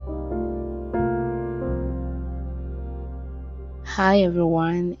Hi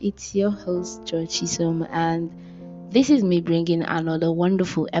everyone, it's your host George Chisholm, and this is me bringing another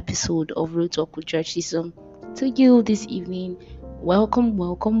wonderful episode of Real Talk with George Chisholm to you this evening. Welcome,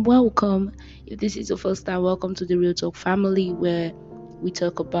 welcome, welcome. If this is your first time, welcome to the Real Talk family where we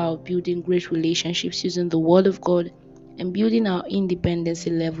talk about building great relationships using the Word of God and building our independency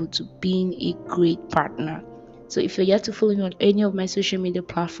level to being a great partner. So if you're yet to follow me on any of my social media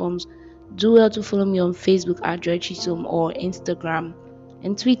platforms, do well to follow me on Facebook at Joy Chisholm or Instagram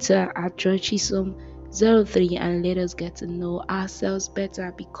and Twitter at Joy Chisholm 03, and let us get to know ourselves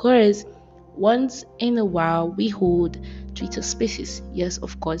better because once in a while we hold Twitter spaces. Yes,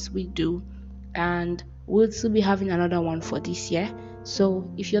 of course we do. And we'll still be having another one for this year. So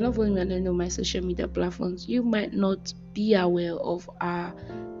if you're not following me on any of my social media platforms, you might not be aware of our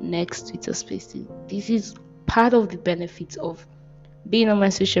next Twitter spaces. This is part of the benefits of being on my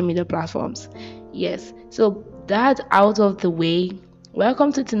social media platforms. Yes, so that out of the way,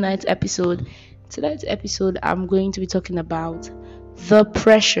 welcome to tonight's episode. Tonight's episode, I'm going to be talking about the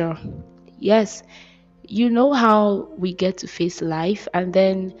pressure. Yes, you know how we get to face life and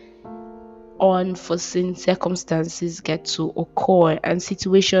then unforeseen circumstances get to occur and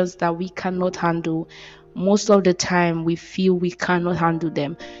situations that we cannot handle. Most of the time, we feel we cannot handle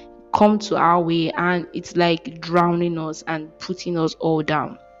them come to our way and it's like drowning us and putting us all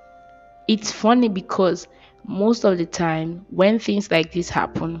down. It's funny because most of the time when things like this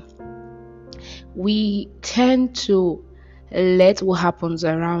happen, we tend to let what happens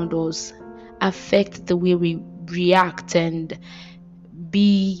around us affect the way we react and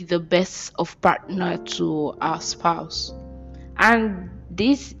be the best of partner to our spouse. And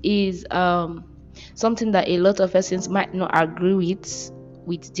this is something that a lot of persons might not agree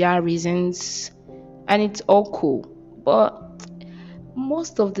with their reasons, and it's all cool. But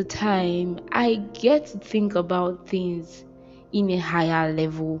most of the time I get to think about things in a higher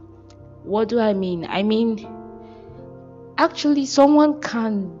level. What do I mean? I mean, actually, someone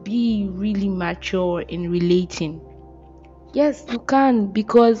can be really mature in relating. Yes, you can,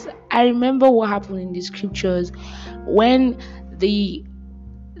 because I remember what happened in the scriptures when the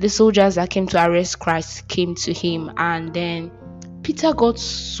the soldiers that came to arrest Christ came to him, and then Peter got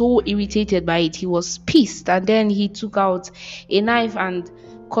so irritated by it. He was pissed, and then he took out a knife and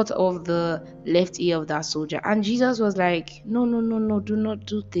cut off the left ear of that soldier. And Jesus was like, no, no, no, no, do not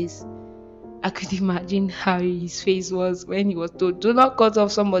do this. I could imagine how his face was when he was told, do not cut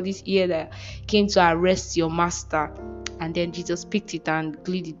off somebody's ear that came to arrest your master. And then Jesus picked it and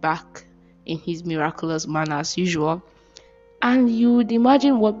glued it back in his miraculous manner as usual. And you would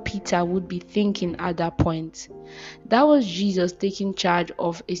imagine what Peter would be thinking at that point. That was Jesus taking charge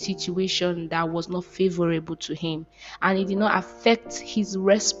of a situation that was not favorable to him, and it did not affect his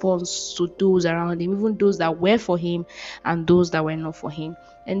response to those around him, even those that were for him and those that were not for him.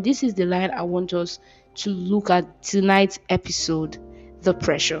 And this is the line I want us to look at tonight's episode: the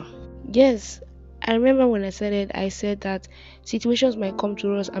pressure. Yes, I remember when I said that situations might come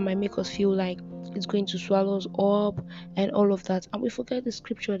to us and might make us feel like it's going to swallow us up and all of that. And we forget the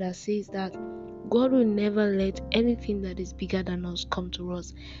scripture that says that God will never let anything that is bigger than us come to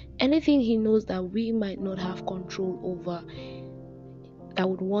us. Anything He knows that we might not have control over, that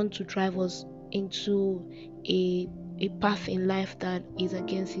would want to drive us into a path in life that is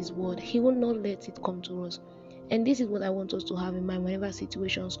against His word, He will not let it come to us. And this is what I want us to have in mind whenever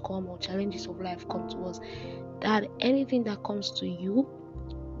situations come or challenges of life come to us, that anything that comes to you,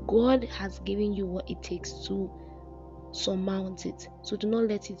 God has given you what it takes to surmount it. So do not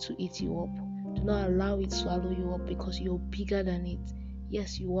let it to eat you up. Do not allow it to swallow you up because you're bigger than it.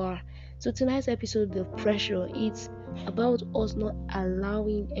 Yes, you are. So tonight's episode, the pressure, it's about us not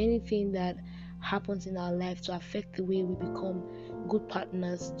allowing anything that happens in our life to affect the way we become good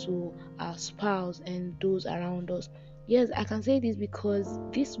partners to our spouse and those around us. Yes, I can say this because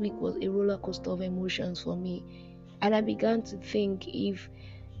this week was a roller coaster of emotions for me, and I began to think if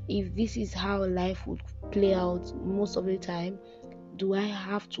this is how life would play out most of the time, do I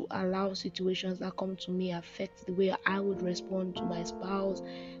have to allow situations that come to me affect the way I would respond to my spouse,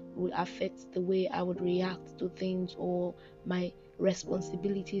 would affect the way I would react to things or my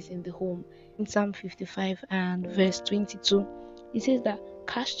responsibilities in the home? In Psalm 55 and verse 22, it says that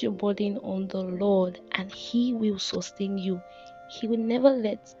cast your burden on the Lord and He will sustain you. He will never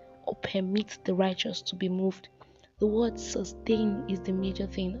let or permit the righteous to be moved. The word sustain is the major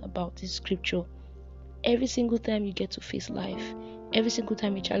thing about this scripture. Every single time you get to face life, every single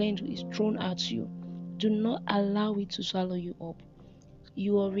time a challenge is thrown at you, do not allow it to swallow you up.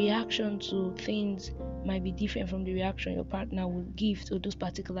 Your reaction to things might be different from the reaction your partner will give to those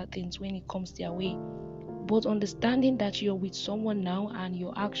particular things when it comes their way. But understanding that you're with someone now and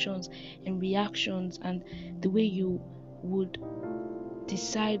your actions and reactions and the way you would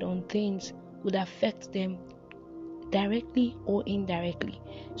decide on things would affect them directly or indirectly.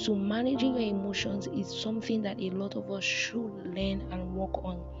 So managing your emotions is something that a lot of us should learn and work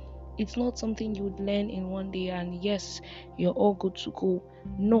on. It's not something you would learn in one day and yes, you're all good to go.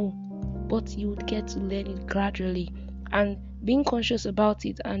 No, but you would get to learn it gradually, and being conscious about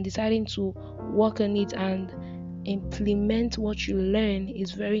it and deciding to work on it and implement what you learn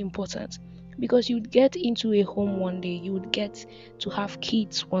is very important, because you'd get into a home one day, you would get to have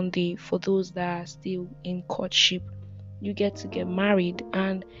kids one day. For those that are still in courtship, you get to get married,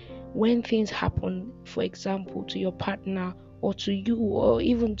 and when things happen, for example, to your partner or to you or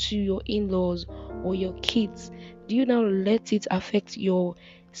even to your in-laws or your kids, do you now let it affect your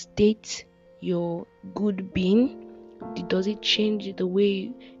state, your good being? Does it change the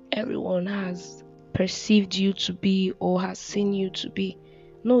way everyone has perceived you to be or has seen you to be?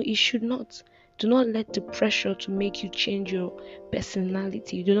 No, it should not. Do not let the pressure to make you change your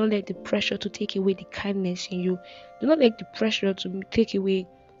personality. Do not let the pressure to take away the kindness in you. Do not let the pressure to take away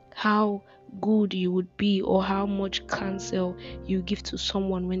how good you would be or how much counsel you give to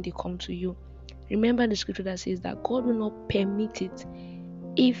someone when they come to you. Remember the scripture that says that God will not permit it.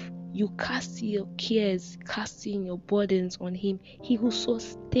 If you cast your cares, casting your burdens on Him, He will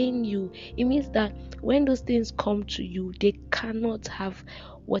sustain you. It means that when those things come to you, they cannot have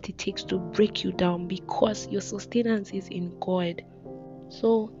what it takes to break you down, because your sustenance is in God.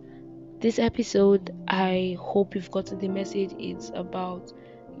 So this episode, I hope you've gotten the message. It's about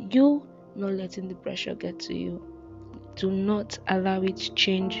you not letting the pressure get to you. Do not allow it to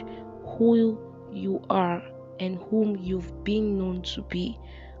change who you are and whom you've been known to be.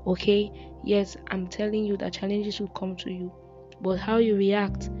 Okay? Yes, I'm telling you that challenges will come to you, but how you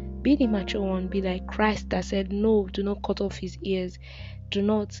react, be the mature one. Be like Christ that said, no, do not cut off his ears. Do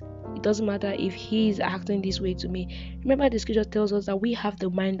not, it doesn't matter if he is acting this way to me. Remember, the scripture tells us that we have the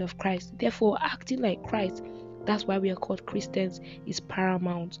mind of Christ. Therefore, acting like Christ, that's why we are called Christians, is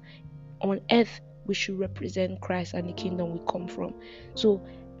paramount. On earth, we should represent Christ and the kingdom we come from. So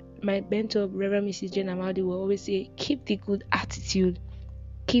my mentor, Reverend Mrs. Jane Amadi, will always say, keep the good attitude.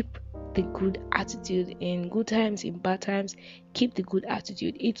 Keep the good attitude in good times, in bad times. Keep the good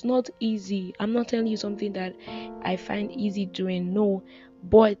attitude. It's not easy. I'm not telling you something that I find easy doing. No,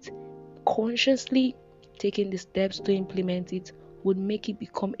 but consciously taking the steps to implement it would make it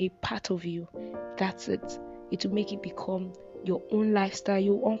become a part of you. That's it. It will make it become your own lifestyle.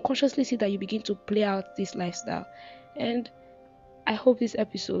 You unconsciously see that you begin to play out this lifestyle. And I hope this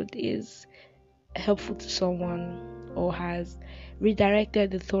episode is helpful to someone or has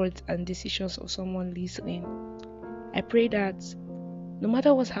redirected the thoughts and decisions of someone listening. I pray that no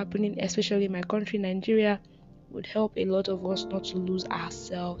matter what's happening, especially in my country, Nigeria, would help a lot of us not to lose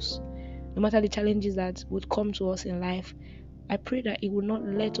ourselves. No matter the challenges that would come to us in life, I pray that it will not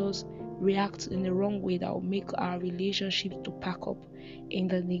let us react in the wrong way that will make our relationships to pack up. In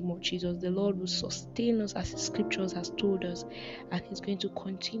the name of Jesus, the Lord will sustain us as His scriptures has told us, and He's going to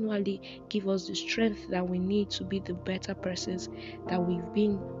continually give us the strength that we need to be the better persons that we've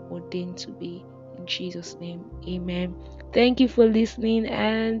been ordained to be. In Jesus' name, amen. Thank you for listening,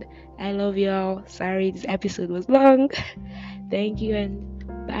 and I love y'all. Sorry this episode was long. Thank you,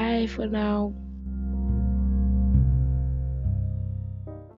 and bye for now.